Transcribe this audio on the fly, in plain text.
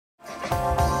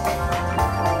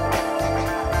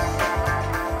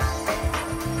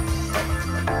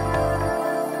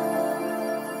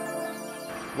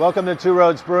Welcome to Two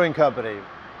Roads Brewing Company.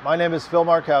 My name is Phil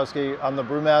Markowski. I'm the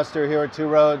brewmaster here at Two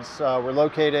Roads. We're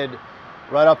located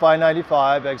right up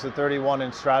I-95, exit 31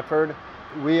 in Stratford.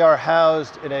 We are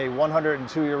housed in a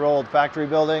 102-year-old factory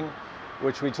building,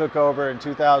 which we took over in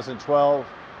 2012.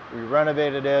 We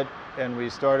renovated it and we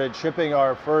started shipping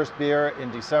our first beer in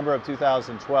December of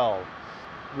 2012.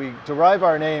 We derive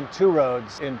our name Two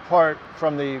Roads in part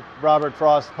from the Robert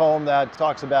Frost poem that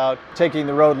talks about taking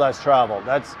the road less traveled.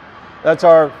 That's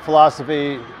our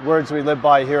philosophy, words we live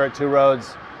by here at Two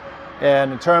Roads.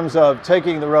 And in terms of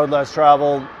taking the road less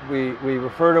traveled, we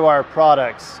refer to our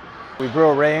products. We brew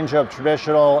a range of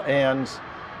traditional and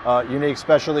unique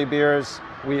specialty beers.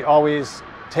 We always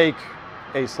take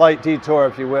a slight detour,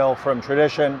 if you will, from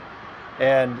tradition,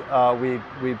 and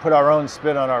we put our own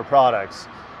spin on our products.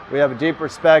 We have a deep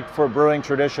respect for brewing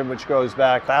tradition, which goes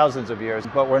back thousands of years,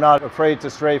 but we're not afraid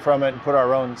to stray from it and put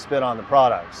our own spin on the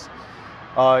products.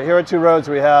 Here at Two Roads,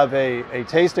 we have a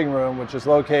tasting room, which is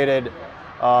located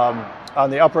on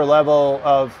the upper level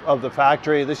of the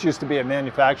factory. This used to be a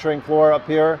manufacturing floor up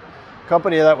here. The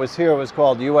company that was here was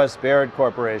called U.S. Baird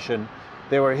Corporation.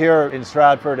 They were here in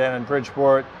Stratford and in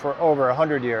Bridgeport for over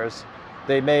 100 years.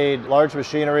 They made large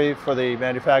machinery for the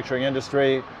manufacturing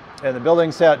industry, and the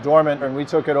building sat dormant, and we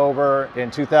took it over in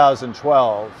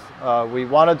 2012. We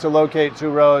wanted to locate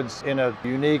Two Roads in a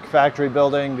unique factory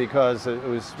building because it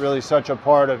was really such a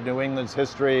part of New England's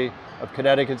history, of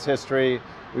Connecticut's history.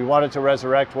 We wanted to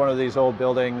resurrect one of these old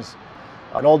buildings.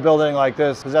 An old building like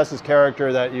this possesses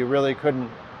character that you really couldn't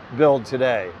build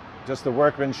today. Just the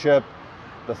workmanship,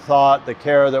 the thought, the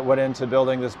care that went into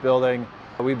building this building.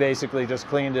 We basically just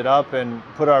cleaned it up and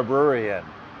put our brewery in.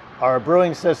 Our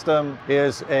brewing system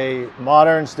is a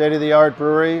modern, state-of-the-art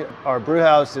brewery. Our brew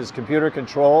house is computer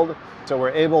controlled, so we're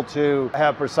able to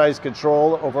have precise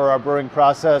control over our brewing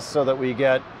process so that we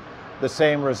get the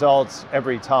same results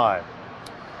every time.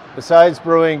 Besides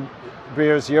brewing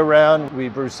beers year-round, we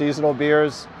brew seasonal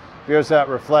beers that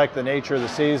reflect the nature of the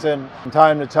season. From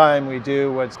time to time, we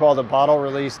do what's called a bottle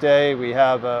release day. We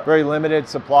have a very limited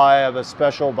supply of a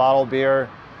special bottle beer.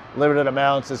 Limited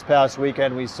amounts. This past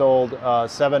weekend we sold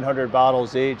 700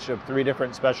 bottles each of 3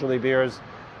 different specialty beers.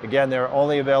 Again, they're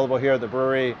only available here at the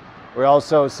brewery. We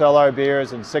also sell our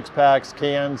beers in 6-packs,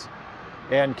 cans,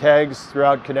 and kegs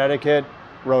throughout Connecticut,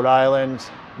 Rhode Island,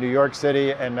 New York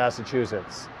City, and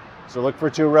Massachusetts. So look for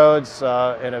Two Roads,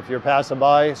 and if you're passing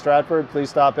by Stratford, please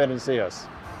stop in and see us.